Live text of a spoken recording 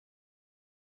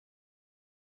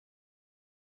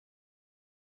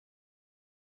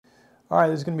All right,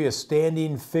 there's going to be a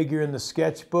standing figure in the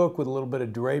sketchbook with a little bit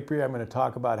of drapery. I'm going to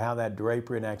talk about how that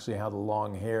drapery and actually how the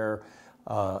long hair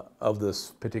of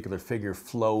this particular figure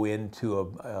flow into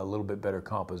a little bit better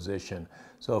composition.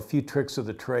 So a few tricks of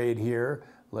the trade here.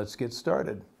 Let's get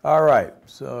started. All right,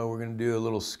 so we're going to do a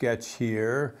little sketch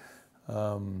here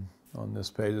on this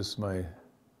page. This is my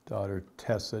daughter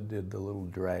Tessa did the little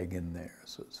dragon there,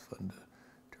 so it's fun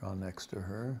to draw next to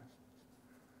her.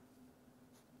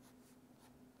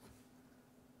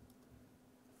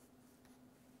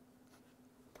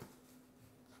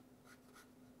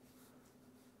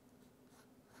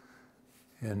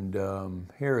 And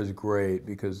hair is great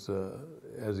because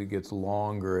as it gets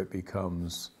longer, it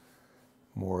becomes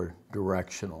more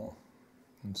directional.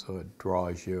 And so it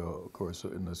draws you, of course,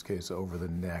 in this case, over the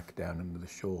neck, down into the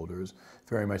shoulders,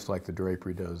 very much like the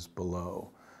drapery does below.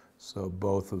 So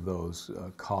both of those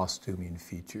costuming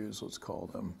features, let's call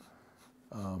them,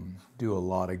 do a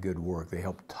lot of good work. They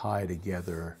help tie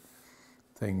together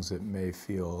things that may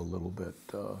feel a little bit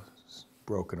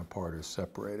broken apart or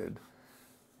separated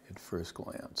at first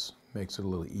glance. Makes it a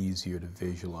little easier to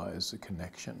visualize the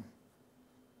connection.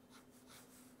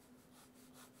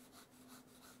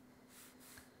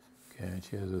 Okay, and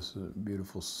she has this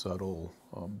beautiful subtle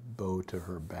bow to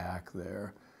her back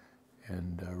there,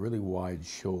 and really wide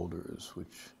shoulders,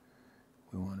 which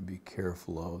we want to be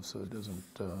careful of so it doesn't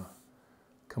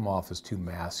come off as too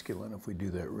masculine. If we do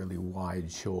that really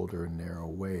wide shoulder and narrow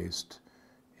waist,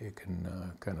 it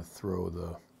can kind of throw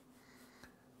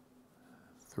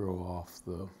off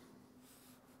the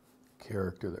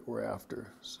character that we're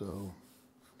after. So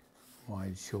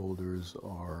wide shoulders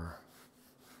are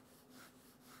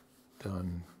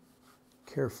done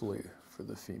carefully for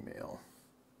the female.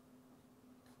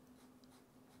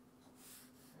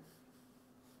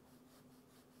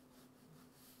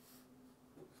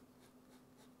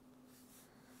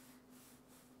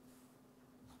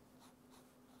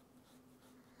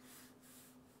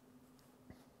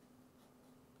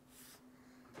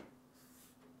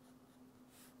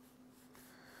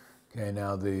 Okay,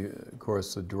 now of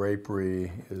course the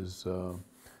drapery is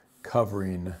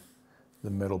covering the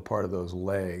middle part of those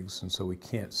legs, and so we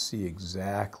can't see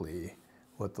exactly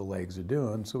what the legs are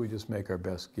doing, so we just make our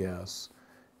best guess.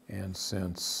 And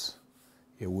since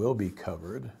it will be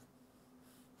covered,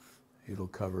 it'll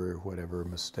cover whatever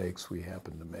mistakes we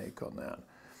happen to make on that.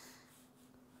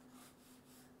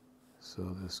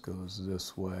 So this goes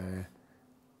this way.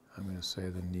 I'm going to say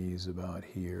the knee's about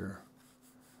here,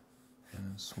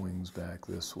 and it swings back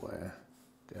this way,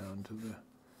 down to the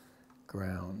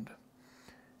ground.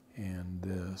 And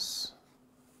this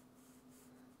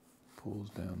pulls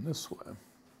down this way.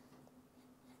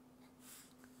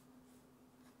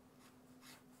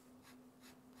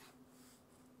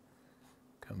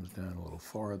 Comes down a little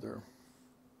farther.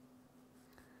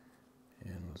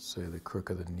 And let's say the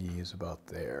crook of the knee is about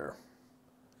there.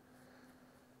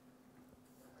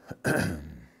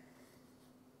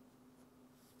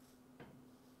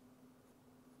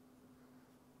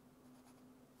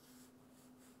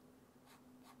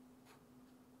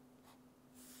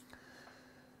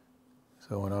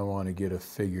 So when I want to get a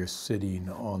figure sitting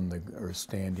on or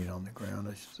standing on the ground,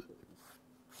 I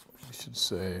should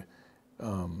say,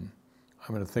 I'm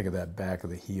going to think of that back of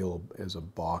the heel as a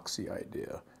boxy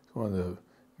idea. It's one of the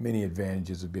many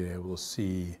advantages of being able to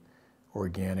see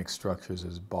organic structures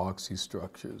as boxy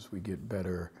structures. We get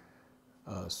better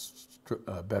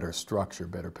structure,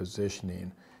 better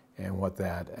positioning, and what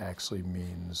that actually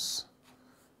means,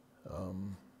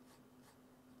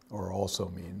 or also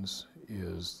means,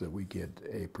 is that we get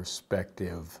a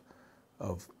perspective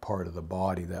of part of the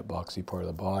body, that boxy part of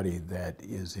the body, that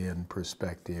is in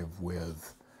perspective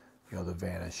with, the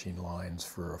vanishing lines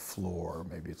for a floor.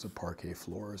 Maybe it's a parquet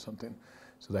floor or something.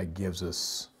 So that gives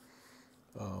us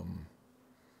a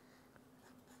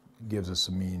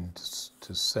means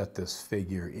to set this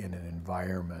figure in an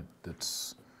environment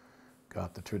that's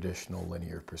got the traditional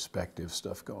linear perspective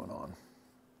stuff going on.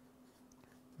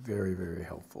 Very, very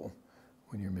helpful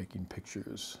when you're making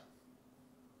pictures.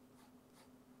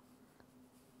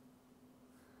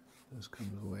 This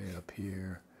comes way up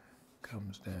here,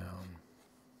 comes down,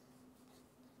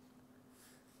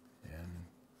 and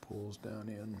pulls down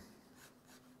in.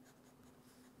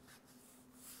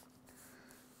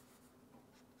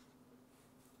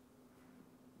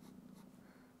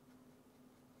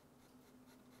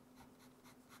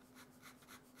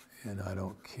 And I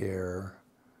don't care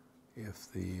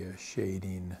if the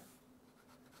shading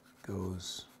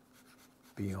goes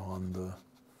beyond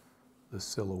the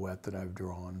silhouette that I've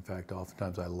drawn. In fact,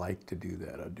 oftentimes I like to do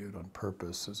that. I do it on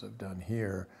purpose, as I've done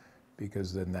here,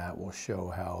 because then that will show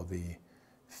how the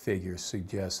figure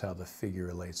suggests how the figure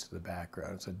relates to the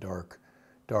background. It's a dark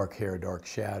hair, dark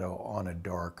shadow on a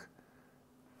dark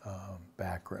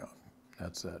background.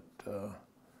 That's that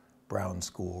Brown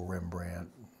School, Rembrandt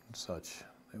and such.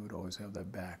 They would always have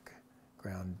that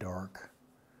background dark,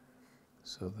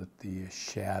 so that the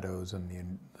shadows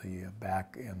and the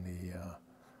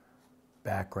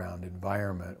background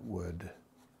environment would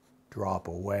drop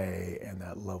away, and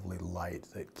that lovely light,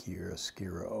 that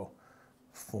chiaroscuro,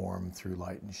 form through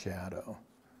light and shadow.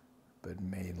 But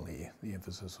mainly, the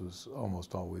emphasis was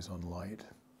almost always on light.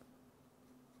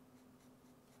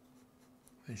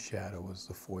 The shadow was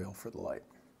the foil for the light,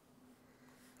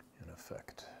 in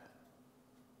effect.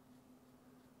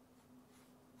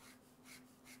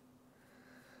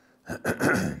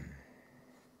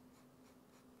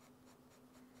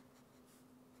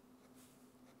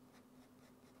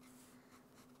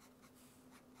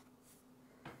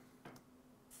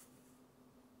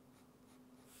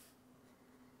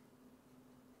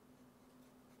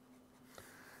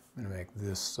 I'm going to make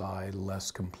this side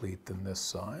less complete than this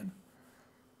side.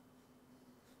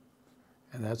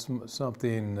 And that's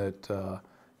something that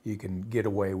you can get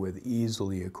away with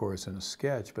easily, of course, in a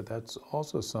sketch, but that's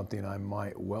also something I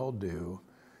might well do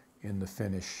in the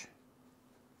finish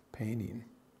painting.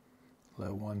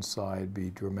 Let one side be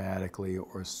dramatically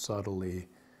or subtly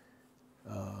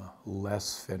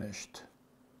less finished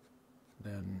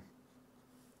than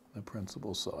the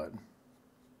principal side.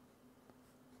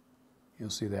 You'll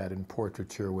see that in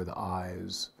portraiture with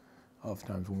eyes.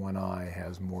 Oftentimes one eye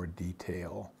has more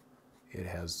detail. It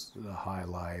has the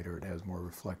highlight, or it has more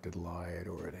reflected light,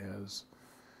 or it has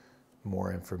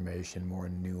more information, more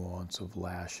nuance of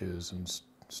lashes and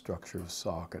structure of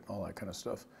socket, and all that kind of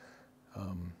stuff.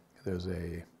 There's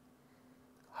a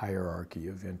hierarchy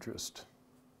of interest,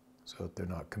 so that they're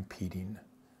not competing,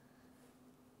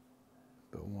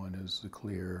 but one is the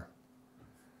clear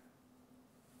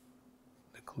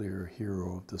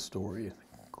hero of the story,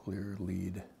 the clear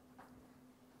lead.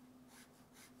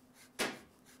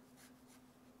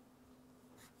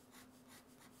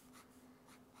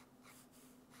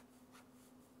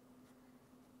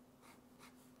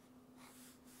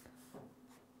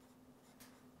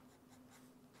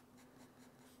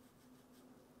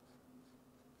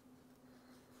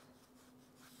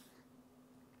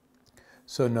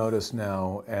 So notice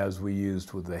now, as we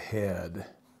used with the head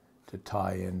to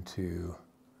tie into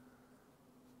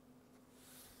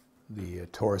the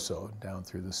torso down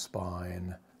through the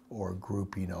spine, or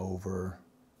grouping over,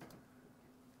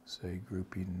 say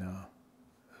grouping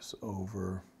this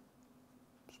over,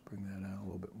 let's bring that out a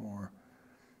little bit more,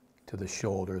 to the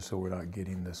shoulder, so we're not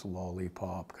getting this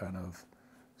lollipop kind of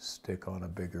stick on a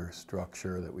bigger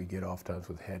structure that we get oftentimes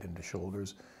with head into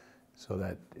shoulders, so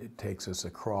that it takes us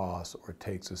across or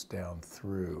takes us down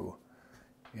through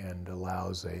and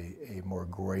allows a more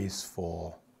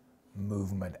graceful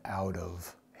movement out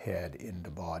of head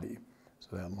into body.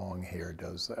 So that long hair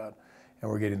does that. And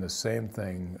we're getting the same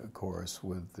thing, of course,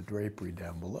 with the drapery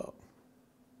down below.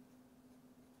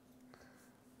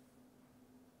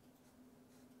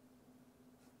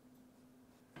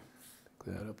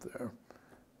 Pick that up there,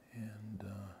 and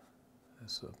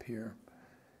this up here.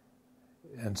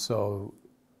 And so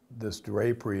this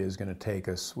drapery is going to take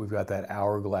us, we've got that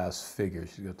hourglass figure.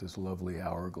 She's got this lovely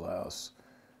hourglass,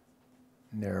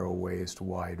 narrow waist,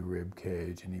 wide rib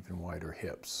cage, and even wider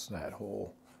hips, that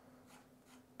whole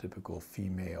typical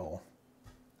female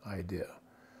idea.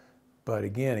 But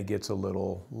again, it gets a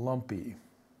little lumpy.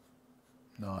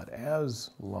 Not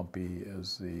as lumpy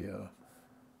as the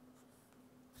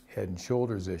head and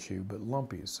shoulders issue, but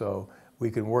lumpy. So we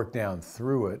can work down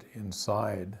through it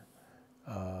inside,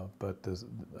 and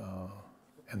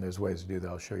there's ways to do that.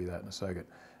 I'll show you that in a second.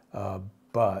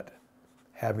 But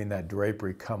having that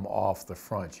drapery come off the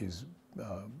front, she's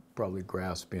probably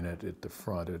grasping it at the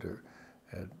front at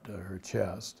her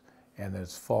chest, and then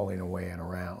it's falling away and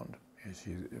around as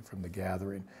from the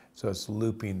gathering. So it's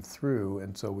looping through,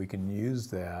 and so we can use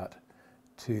that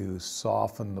to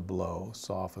soften the blow,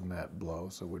 soften that blow,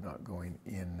 so we're not going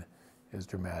in as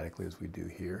dramatically as we do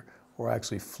here, or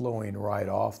actually flowing right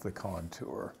off the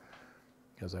contour,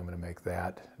 as I'm going to make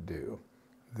that do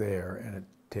there, and it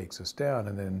takes us down.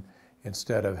 And then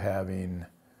instead of having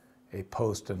a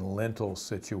post and lintel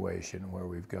situation where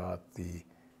we've got the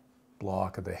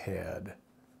block of the head,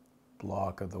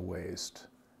 block of the waist,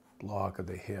 block of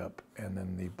the hip, and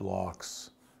then the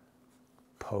blocks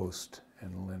post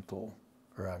and lintel,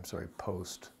 or I'm sorry,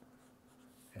 post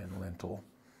and lintel.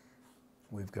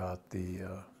 We've got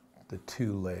the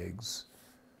two legs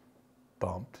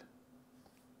bumped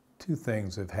two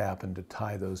things have happened to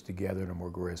tie those together in a more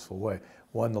graceful way.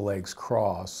 One, the legs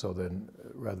cross, so then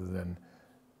rather than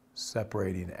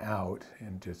separating out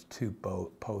in just two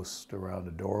posts around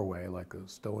a doorway, like a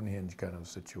Stonehenge kind of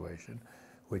situation,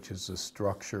 which is the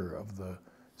structure of the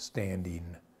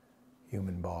standing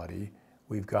human body,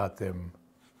 we've got them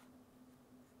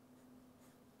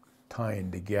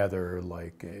tying together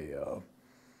like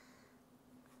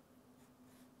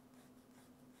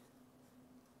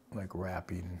like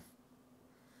wrapping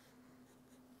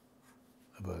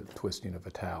of a twisting of a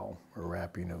towel, or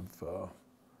wrapping of the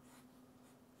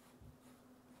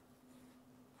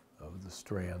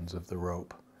strands of the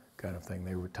rope kind of thing.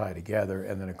 They were tied together,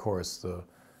 and then of course the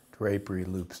drapery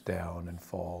loops down and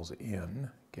falls in,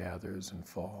 gathers and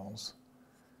falls,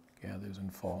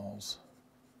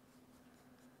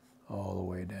 all the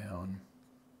way down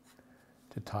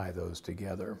to tie those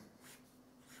together.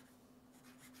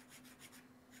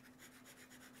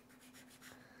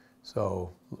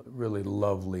 So really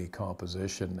lovely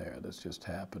composition there that's just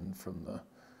happened from the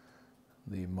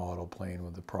model plane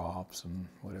with the props and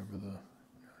whatever the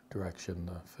direction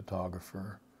the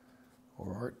photographer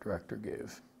or art director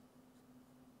gave.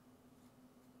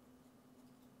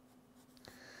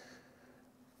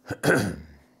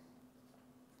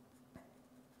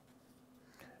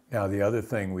 Now the other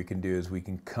thing we can do is we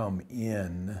can come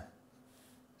inside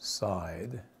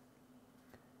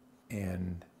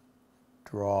and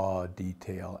draw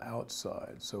detail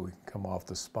outside. So we can come off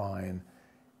the spine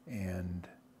and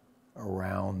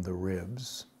around the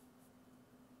ribs.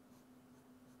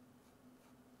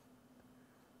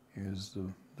 Here's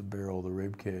the barrel of the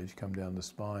rib cage, come down the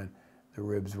spine. The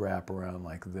ribs wrap around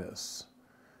like this.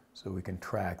 So we can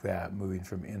track that moving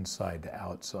from inside to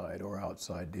outside or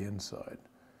outside to inside.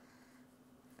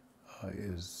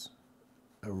 Is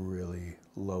a really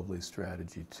lovely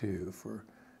strategy too for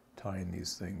tying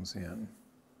these things in,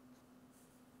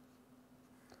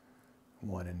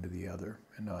 one into the other,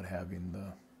 and not having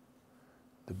the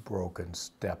broken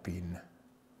stepping,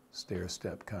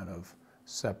 stair-step kind of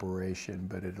separation,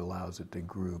 but it allows it to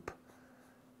group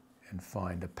and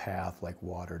find a path like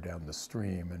water down the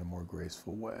stream in a more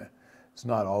graceful way. It's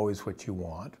not always what you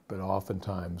want, but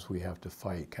oftentimes we have to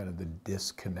fight kind of the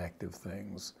disconnect of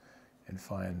things and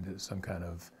find some kind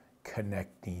of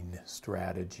connecting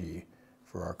strategy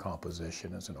for our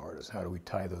composition as an artist. How do we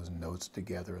tie those notes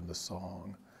together in the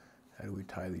song? How do we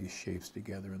tie these shapes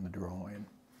together in the drawing,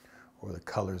 or the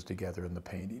colors together in the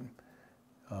painting?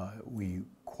 We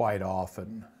quite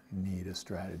often need a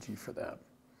strategy for that.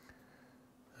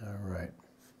 All right.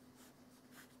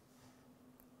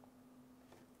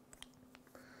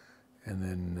 And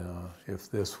then if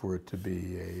this were to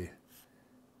be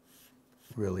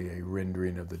really a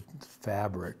rendering of the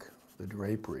fabric, the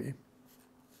drapery,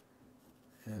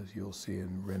 as you'll see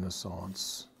in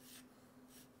Renaissance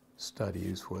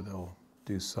studies where they'll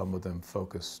do some of them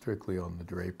focus strictly on the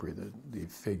drapery. The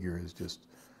figure is just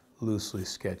loosely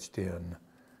sketched in.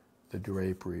 The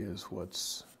drapery is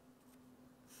what's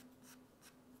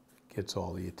gets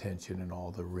all the attention and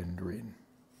all the rendering.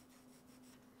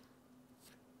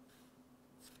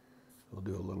 We'll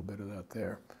do a little bit of that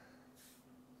there.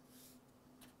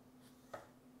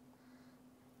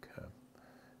 Okay.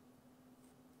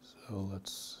 So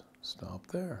let's stop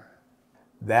there.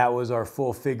 That was our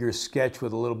full figure sketch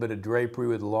with a little bit of drapery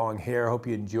with long hair. Hope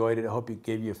you enjoyed it. I hope it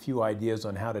gave you a few ideas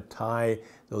on how to tie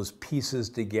those pieces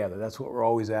together. That's what we're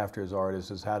always after as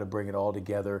artists, is how to bring it all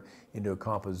together into a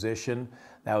composition.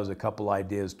 That was a couple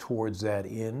ideas towards that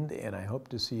end, and I hope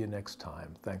to see you next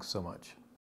time. Thanks so much.